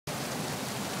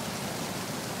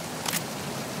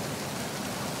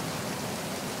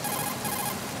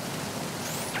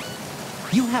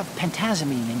You have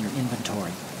pentazamine in your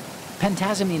inventory.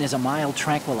 Pentazamine is a mild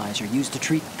tranquilizer used to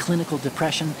treat clinical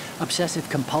depression,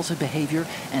 obsessive-compulsive behavior,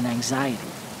 and anxiety.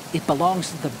 It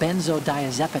belongs to the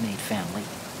benzodiazepinate family,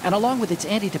 and along with its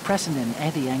antidepressant and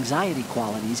anti-anxiety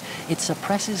qualities, it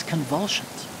suppresses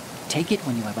convulsions. Take it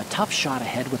when you have a tough shot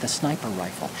ahead with a sniper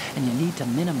rifle, and you need to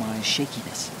minimize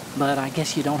shakiness. But I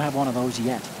guess you don't have one of those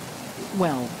yet.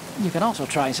 Well, you can also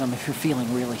try some if you're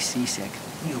feeling really seasick.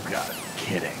 You got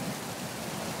kidding.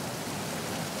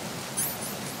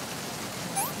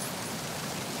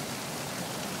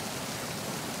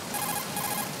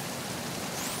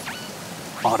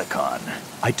 Otacon,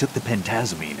 I took the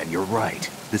pentazamine and you're right.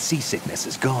 The seasickness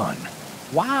is gone.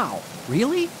 Wow,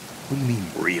 really? What do you mean,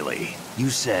 really?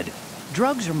 You said...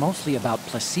 Drugs are mostly about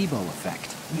placebo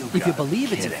effect. If you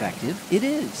believe it's effective, it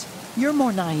is. You're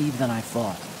more naive than I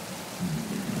thought.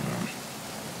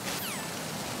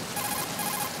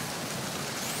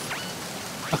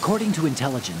 According to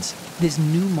intelligence, this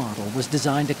new model was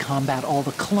designed to combat all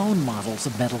the clone models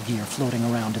of Metal Gear floating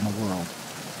around in the world.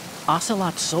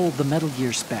 Ocelot sold the Metal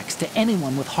Gear specs to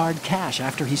anyone with hard cash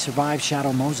after he survived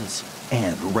Shadow Moses.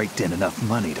 And raked in enough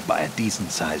money to buy a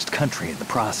decent-sized country in the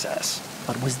process.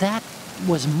 But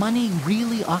was money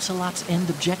really Ocelot's end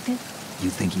objective?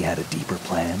 You think he had a deeper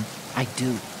plan? I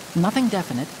do. Nothing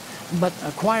definite, but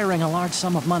acquiring a large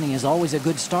sum of money is always a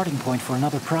good starting point for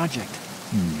another project.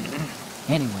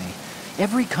 Anyway,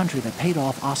 every country that paid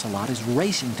off Ocelot is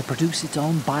racing to produce its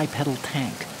own bipedal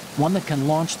tank, one that can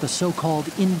launch the so-called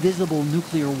invisible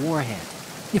nuclear warhead.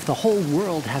 If the whole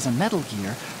world has a Metal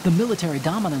Gear, the military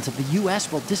dominance of the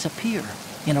US will disappear.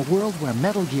 In a world where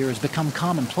Metal Gear has become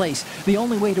commonplace, the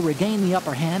only way to regain the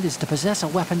upper hand is to possess a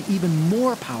weapon even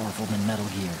more powerful than Metal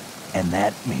Gear. And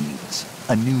that means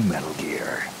a new Metal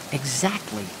Gear.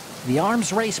 Exactly. The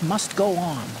arms race must go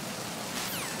on.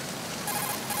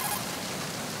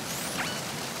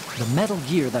 The Metal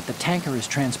Gear that the tanker is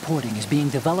transporting is being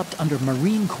developed under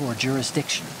Marine Corps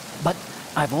jurisdiction. But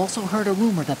I've also heard a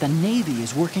rumor that the Navy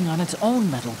is working on its own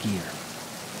Metal Gear.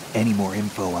 Any more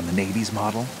info on the Navy's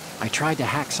model? I tried to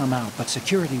hack some out, but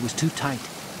security was too tight.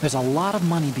 There's a lot of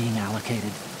money being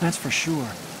allocated, that's for sure.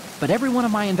 But every one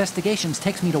of my investigations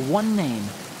takes me to one name,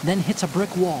 then hits a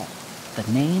brick wall.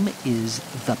 The name is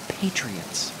the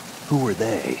Patriots. Who are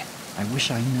they? I wish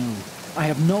I knew. I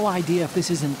have no idea if this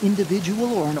is an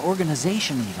individual or an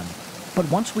organization even. But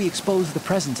once we expose the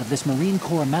presence of this Marine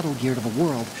Corps Metal Gear to the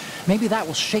world, maybe that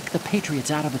will shake the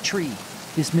Patriots out of a tree.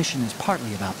 This mission is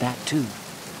partly about that too.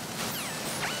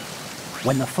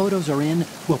 When the photos are in,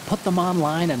 we'll put them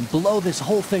online and blow this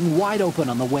whole thing wide open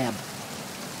on the web.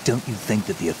 Don't you think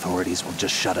that the authorities will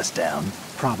just shut us down?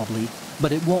 Probably,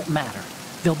 but it won't matter.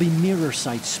 There'll be mirror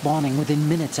sites spawning within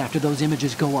minutes after those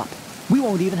images go up. We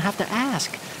won't even have to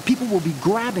ask. People will be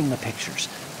grabbing the pictures.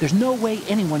 There's no way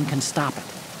anyone can stop it.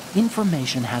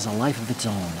 Information has a life of its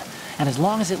own, and as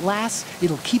long as it lasts,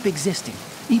 it'll keep existing,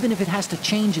 even if it has to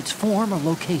change its form or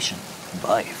location.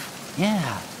 Life?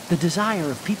 Yeah, the desire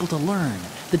of people to learn,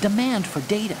 the demand for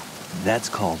data. That's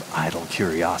called idle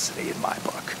curiosity in my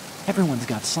book. Everyone's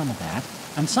got some of that,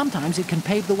 and sometimes it can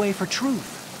pave the way for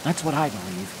truth. That's what I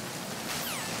believe.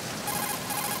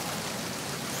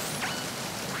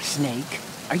 Snake,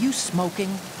 are you smoking?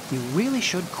 You really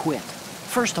should quit.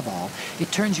 First of all, it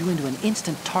turns you into an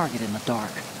instant target in the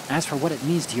dark. As for what it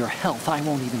means to your health, I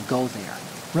won't even go there.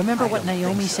 Remember what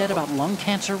Naomi said about lung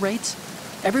cancer rates?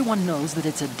 Everyone knows that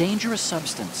it's a dangerous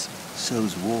substance.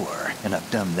 So's war, and I've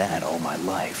done that all my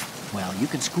life. Well, you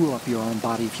can screw up your own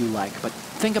body if you like, but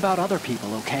think about other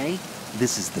people, okay?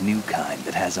 This is the new kind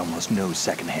that has almost no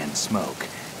secondhand smoke.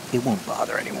 It won't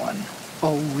bother anyone.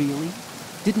 Oh, really?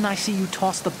 Didn't I see you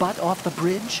toss the butt off the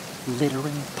bridge?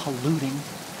 Littering, polluting.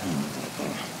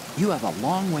 You have a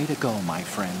long way to go, my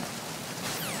friend.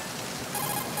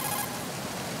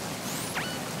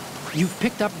 You've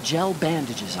picked up gel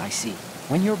bandages, I see.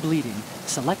 When you're bleeding,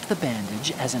 select the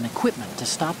bandage as an equipment to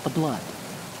stop the blood.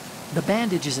 The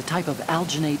bandage is a type of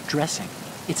alginate dressing.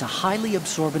 It's a highly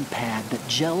absorbent pad that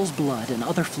gels blood and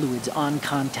other fluids on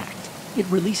contact. It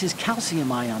releases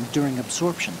calcium ions during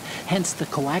absorption, hence the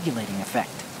coagulating effect.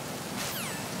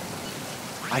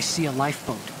 I see a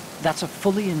lifeboat. That's a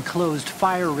fully enclosed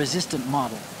fire-resistant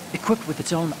model, equipped with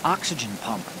its own oxygen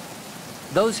pump.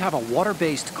 Those have a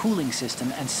water-based cooling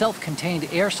system and self-contained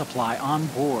air supply on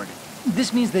board.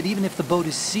 This means that even if the boat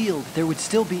is sealed, there would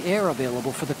still be air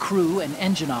available for the crew and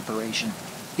engine operation.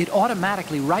 It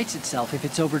automatically rights itself if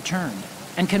it's overturned,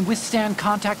 and can withstand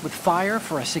contact with fire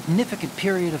for a significant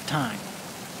period of time.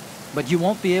 But you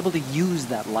won't be able to use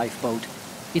that lifeboat.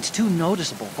 It's too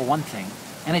noticeable, for one thing,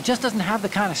 and it just doesn't have the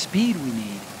kind of speed we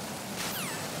need.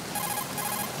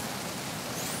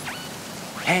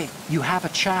 Hey, you have a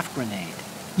chaff grenade.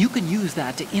 You can use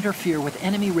that to interfere with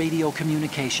enemy radio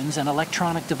communications and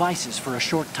electronic devices for a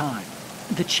short time.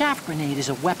 The chaff grenade is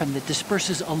a weapon that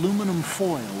disperses aluminum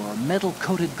foil or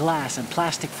metal-coated glass and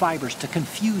plastic fibers to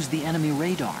confuse the enemy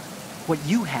radar. What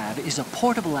you have is a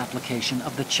portable application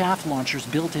of the chaff launchers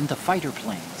built into fighter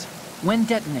planes. When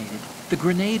detonated, the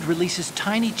grenade releases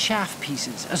tiny chaff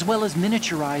pieces as well as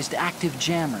miniaturized active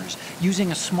jammers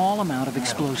using a small amount of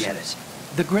explosives.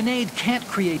 The grenade can't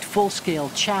create full-scale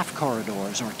chaff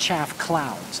corridors or chaff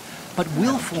clouds, but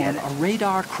will form a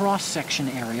radar cross-section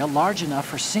area large enough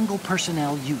for single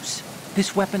personnel use.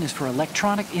 This weapon is for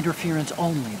electronic interference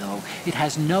only, though. It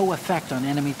has no effect on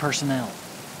enemy personnel.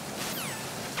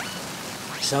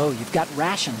 So, you've got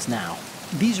rations now.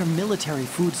 These are military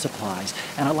food supplies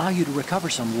and allow you to recover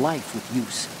some life with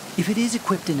use. If it is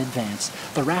equipped in advance,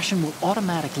 the ration will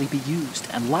automatically be used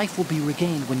and life will be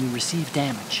regained when you receive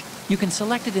damage. You can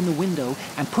select it in the window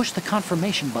and push the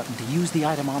confirmation button to use the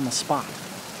item on the spot.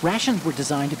 Rations were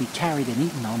designed to be carried and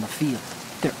eaten on the field.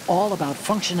 They're all about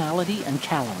functionality and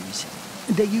calories.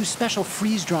 They use special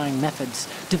freeze-drying methods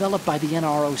developed by the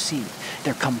NROC.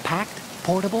 They're compact,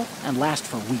 portable, and last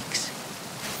for weeks.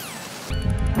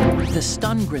 The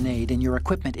stun grenade in your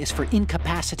equipment is for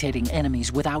incapacitating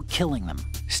enemies without killing them.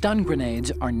 Stun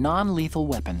grenades are non-lethal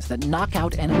weapons that knock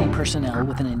out enemy personnel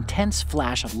with an intense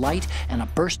flash of light and a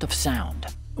burst of sound.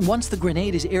 Once the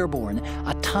grenade is airborne,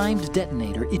 a timed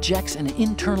detonator ejects an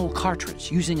internal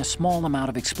cartridge using a small amount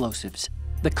of explosives.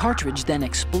 The cartridge then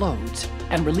explodes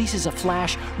and releases a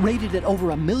flash rated at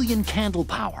over 1,000,000 candle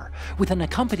power, with an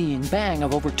accompanying bang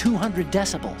of over 200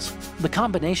 decibels. The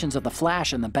combinations of the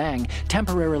flash and the bang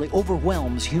temporarily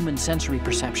overwhelms human sensory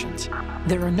perceptions.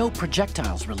 There are no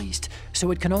projectiles released,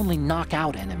 so it can only knock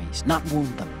out enemies, not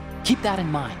wound them. Keep that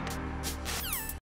in mind.